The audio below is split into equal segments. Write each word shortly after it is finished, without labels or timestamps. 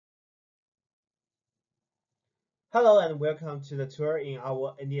Hello and welcome to the tour in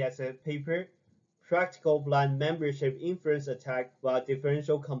our NDSS paper, Practical Blind Membership Inference Attack via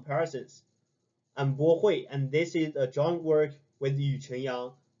Differential Comparisons. I'm Bo Hui, and this is a joint work with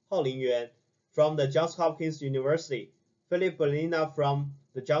Zhenqiang, Haolin Yuan from the Johns Hopkins University, Philippe Burlina from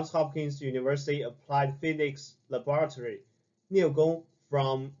the Johns Hopkins University Applied Physics Laboratory, Gong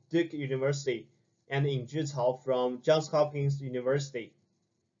from Duke University, and Yinzhi from Johns Hopkins University.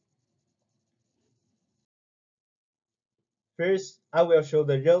 First, I will show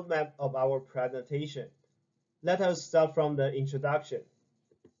the roadmap of our presentation. Let us start from the introduction.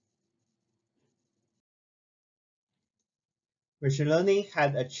 Machine learning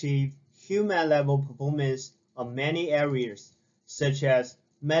has achieved human-level performance on many areas, such as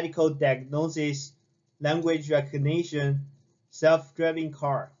medical diagnosis, language recognition, self-driving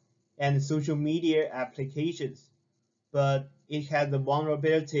car, and social media applications. But it has the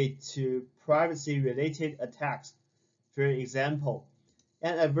vulnerability to privacy-related attacks. For example,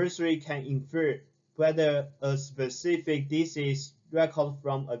 an adversary can infer whether a specific disease record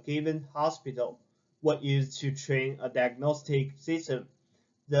from a given hospital was used to train a diagnostic system,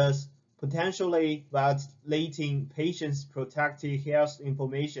 thus potentially violating patients' protected health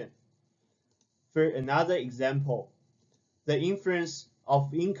information. For another example, the inference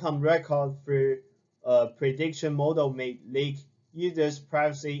of income record for a prediction model may leak users'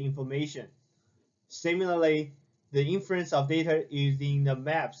 privacy information. Similarly, the inference of data using the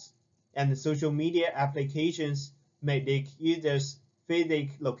maps and the social media applications may leak users'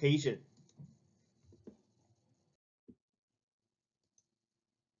 physical location.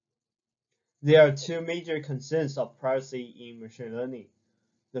 There are two major concerns of privacy in machine learning.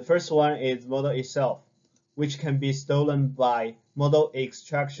 The first one is model itself, which can be stolen by model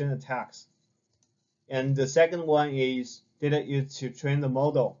extraction attacks. And the second one is data used to train the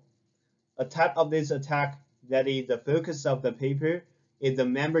model. A type of this attack that is the focus of the paper is the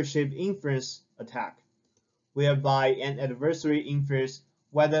membership inference attack, whereby an adversary infers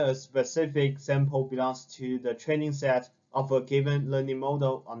whether a specific sample belongs to the training set of a given learning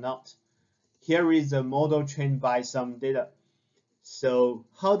model or not. Here is a model trained by some data. So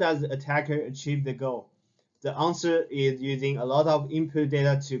how does the attacker achieve the goal? The answer is using a lot of input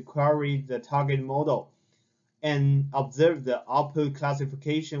data to query the target model and observe the output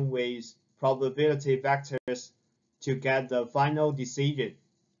classification with probability vectors to get the final decision.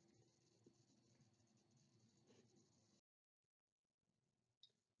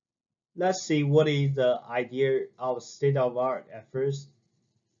 Let's see what is the idea of state of art at first.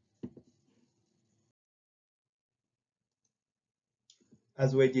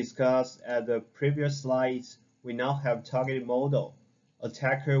 As we discussed at the previous slides, we now have target model,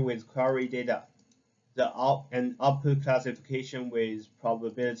 attacker with query data, and output classification with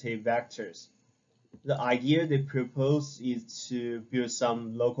probability vectors. The idea they propose is to build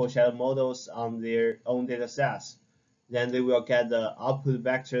some local shadow models on their own data sets. Then they will get the output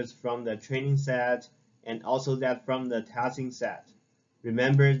vectors from the training set and also that from the testing set.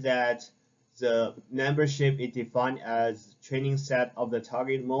 Remember that the membership is defined as training set of the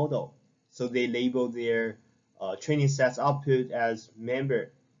target model. So they label their training set's output as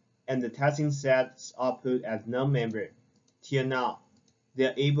member and the testing set's output as non-member. Till now, they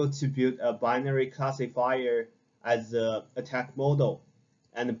are able to build a binary classifier as the attack model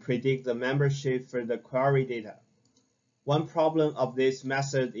and predict the membership for the query data. One problem of this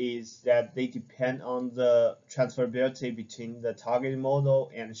method is that they depend on the transferability between the target model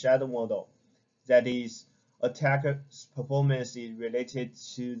and shadow model. That is, attacker's performance is related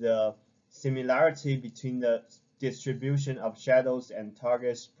to the similarity between the distribution of shadows and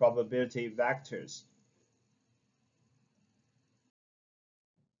target's probability vectors.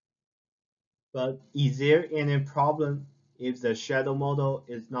 But is there any problem if the shadow model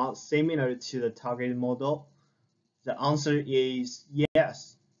is not similar to the target model? The answer is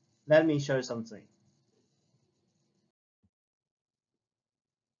yes. Let me show you something.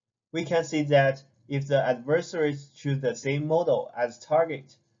 We can see that if the adversaries choose the same model as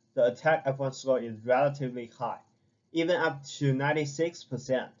target, the attack F1 score is relatively high, even up to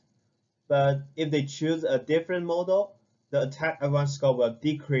 96%. But if they choose a different model, the attack F1 score will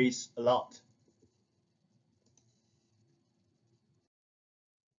decrease a lot.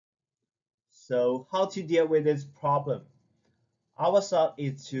 So how to deal with this problem? Our thought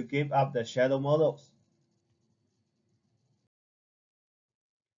is to give up the shadow models.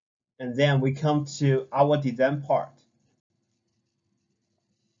 And then we come to our design part.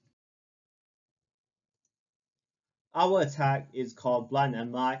 Our attack is called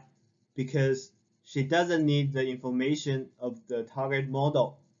BLINDMI because she doesn't need the information of the target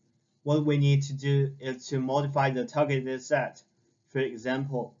model. what we need to do is to modify the target dataset. For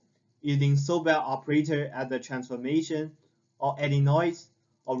example, using Sobel operator as the transformation, or adding noise,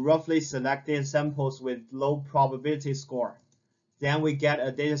 or roughly selected samples with low probability score. Then we get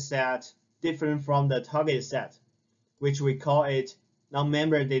a dataset different from the target set, which we call it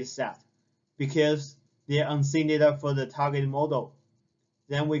non-member dataset, because they are unseen data for the target model.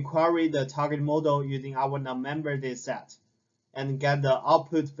 Then we query the target model using our non-member dataset and get the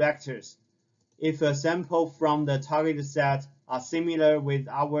output vectors. If a sample from the target set are similar with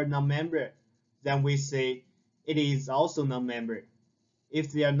our non-member, then we say it is also non-member.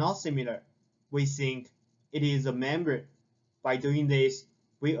 If they are not similar, we think it is a member. By doing this,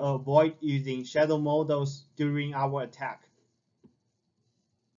 we avoid using shadow models during our attack.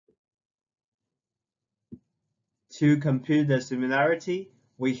 To compute the similarity,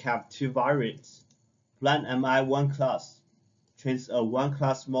 we have two variants. BLINDMI one class trains a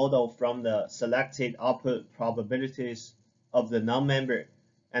one-class model from the selected output probabilities of the non-member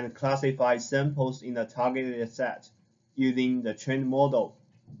and classifies samples in the targeted set using the trained model.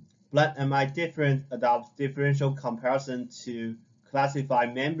 BLINDMI different adopts differential comparison to classify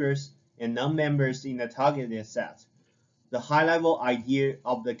members and non-members in the targeted set. The high-level idea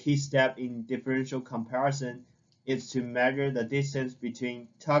of the key step in differential comparison is to measure the distance between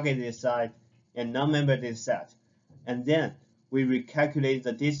targeted set and non-member dataset, and then we recalculate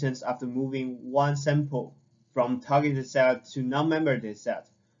the distance after moving one sample from targeted set to non-member dataset.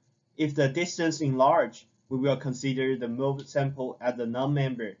 If the distance is large, we will consider the moved sample as a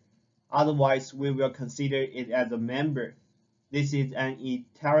non-member. Otherwise, we will consider it as a member. This is an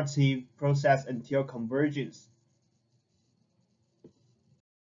iterative process until convergence.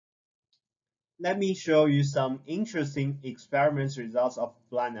 Let me show you some interesting experiment results of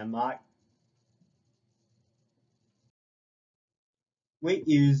BLINDMI. We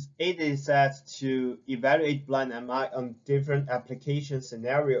use 8 datasets to evaluate BLINDMI on different application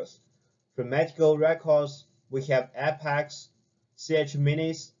scenarios. For medical records, we have Apex, CH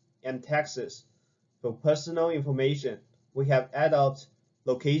minutes, and taxes. For personal information, we have adult,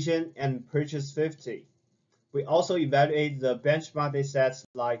 location, and purchase 50. We also evaluate the benchmark datasets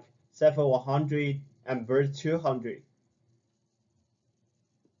like Cepheid 100 and BERT 200.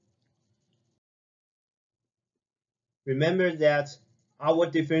 Remember that our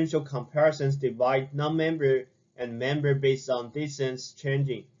differential comparisons divide non-member and member based on distance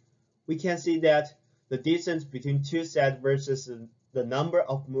changing. We can see that the distance between two sets versus the number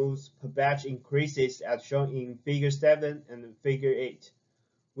of moves per batch increases as shown in Figure 7 and Figure 8,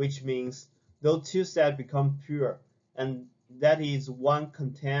 which means those two sets become pure, and that is one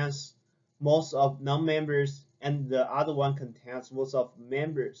contains most of non-members and the other one contains most of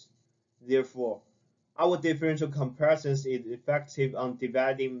members. Therefore, our differential comparisons is effective on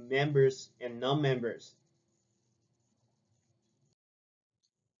dividing members and non-members.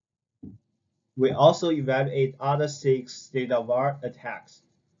 We also evaluate other 6 state-of-art attacks.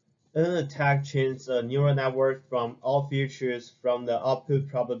 An attack trains a neural network from all features from the output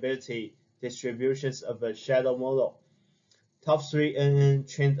probability distributions of a shadow model. Top 3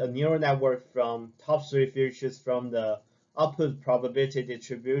 NN trains a neural network from top 3 features from the output probability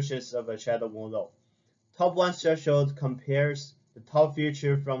distributions of a shadow model. Top 1 threshold compares the top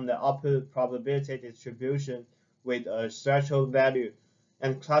feature from the output probability distribution with a threshold value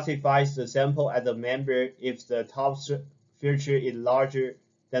and classifies the sample as a member if the top feature is larger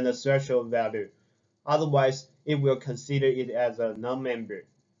than the threshold value. Otherwise, it will consider it as a non-member.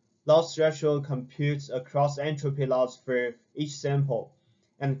 Loss threshold computes a cross-entropy loss for each sample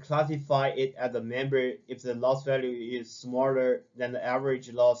and classify it as a member if the loss value is smaller than the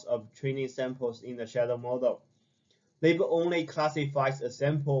average loss of training samples in the shadow model. Label only classifies a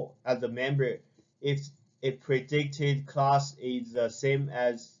sample as a member if a predicted class is the same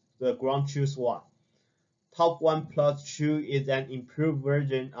as the ground truth one. Top 1 plus true is an improved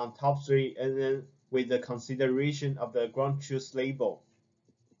version on top 3 and then with the consideration of the ground truth label.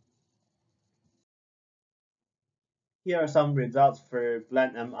 Here are some results for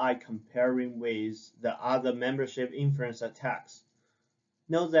BLINDMI comparing with the other membership inference attacks.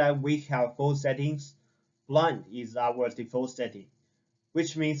 Note that we have 4 settings. Blind is our default setting,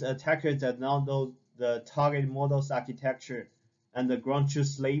 which means attacker does not know the target model's architecture and the ground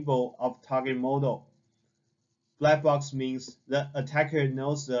truth label of target model. Black box means the attacker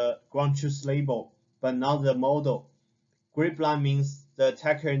knows the ground truth label, but not the model. Gray blind means the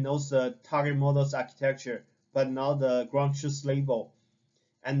attacker knows the target model's architecture, but not the ground truth label.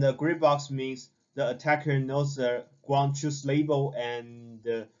 And the gray box means the attacker knows the ground truth label and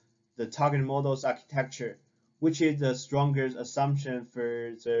the target model's architecture, which is the strongest assumption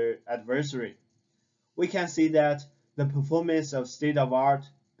for the adversary. We can see that the performance of state-of-art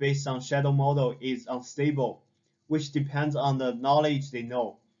based on shadow model is unstable, which depends on the knowledge they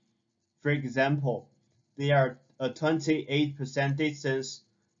know. For example, there are a 28% distance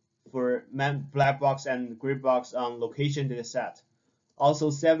for black box and gray box on location dataset,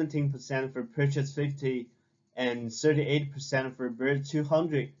 also 17% for purchase 50 and 38% for bird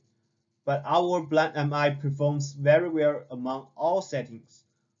 200. But our BLINDMI performs very well among all settings.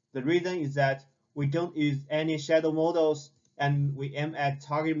 The reason is that we don't use any shadow models and we aim at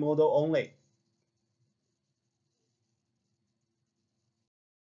target model only.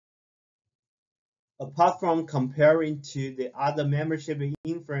 Apart from comparing to the other membership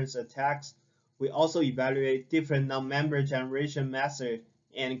inference attacks, we also evaluate different non-member generation methods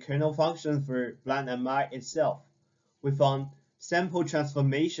and kernel functions for BLINDMI itself. We found sample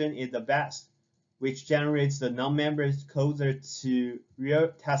transformation is the best, which generates the non-members closer to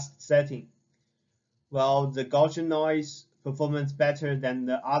real test setting, while the Gaussian noise performs better than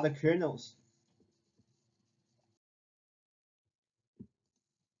the other kernels.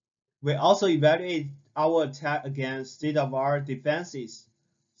 We also evaluate our attack against state-of-art defenses.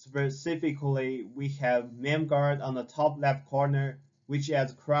 Specifically, we have memguard on the top left corner, which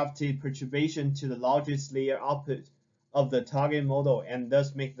adds crafted perturbation to the largest layer output of the target model and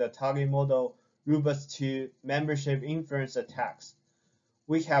thus make the target model robust to membership inference attacks.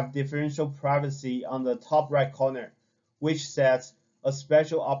 We have differential privacy on the top right corner, which sets a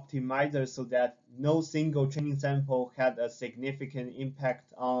special optimizer so that no single training sample had a significant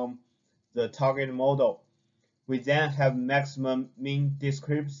impact on the target model. We then have maximum mean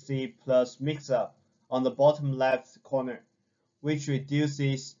discrepancy plus mixup on the bottom left corner, which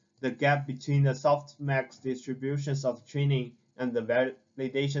reduces the gap between the softmax distributions of training and the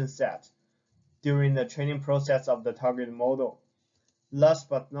validation set during the training process of the target model. Last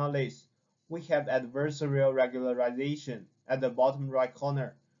but not least, we have adversarial regularization at the bottom right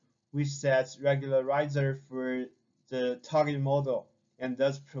corner, which sets regularizer for the target model and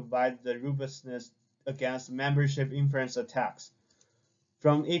thus provide the robustness against membership inference attacks.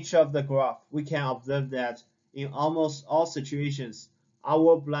 From each of the graphs, we can observe that in almost all situations,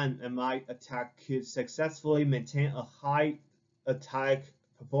 our BLINDMI attack could successfully maintain a high attack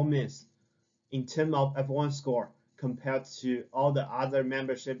performance in terms of F1 score compared to all the other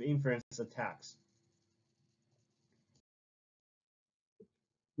membership inference attacks.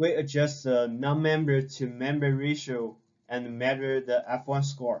 We adjust the non-member to member ratio and measure the F1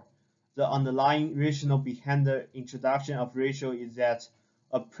 score. The underlying rationale behind the introduction of ratio is that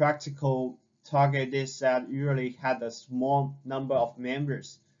a practical target dataset usually had a small number of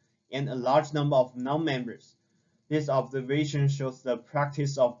members and a large number of non-members. This observation shows the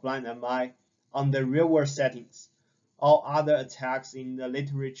practice of BLINDMI on the real-world settings. All other attacks in the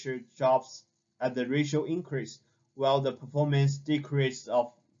literature drops as the ratio increase, while the performance decrease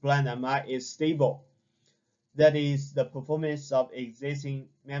of BLINDMI is stable. That is, the performance of existing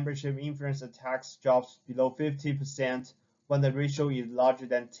membership inference attacks drops below 50% when the ratio is larger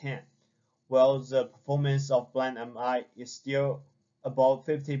than 10, while the performance of BLINDMI is still above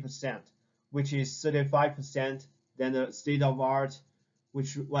 50%, which is 35% than the state-of-art,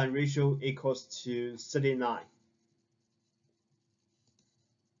 which when ratio equals to 39.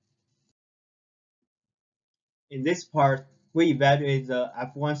 In this part, we evaluate the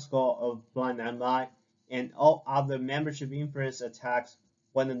F1 score of BLINDMI and all other membership inference attacks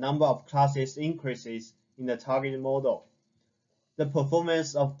when the number of classes increases in the target model. The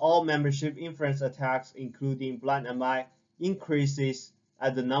performance of all membership inference attacks, including BLINDMI, increases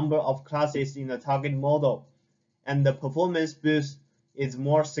as the number of classes in the target model, and the performance boost is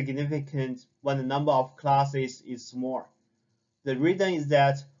more significant when the number of classes is small. The reason is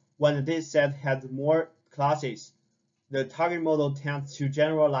that when the dataset has more classes, the target model tends to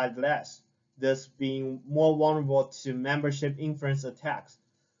generalize less, thus being more vulnerable to membership inference attacks.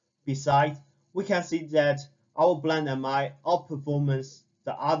 Besides, we can see that our BLINDMI outperforms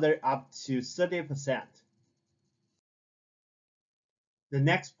the other up to 30%. The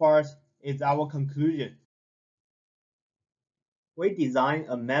next part is our conclusion. We designed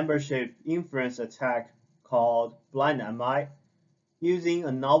a membership inference attack called BLINDMI using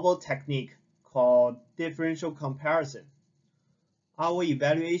a novel technique called differential comparison. Our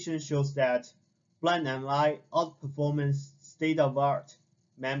evaluation shows that BLINDMI outperforms state-of-art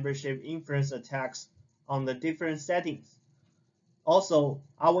membership inference attacks on the different settings. Also,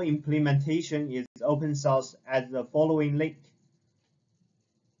 our implementation is open source at the following link.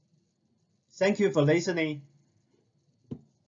 Thank you for listening.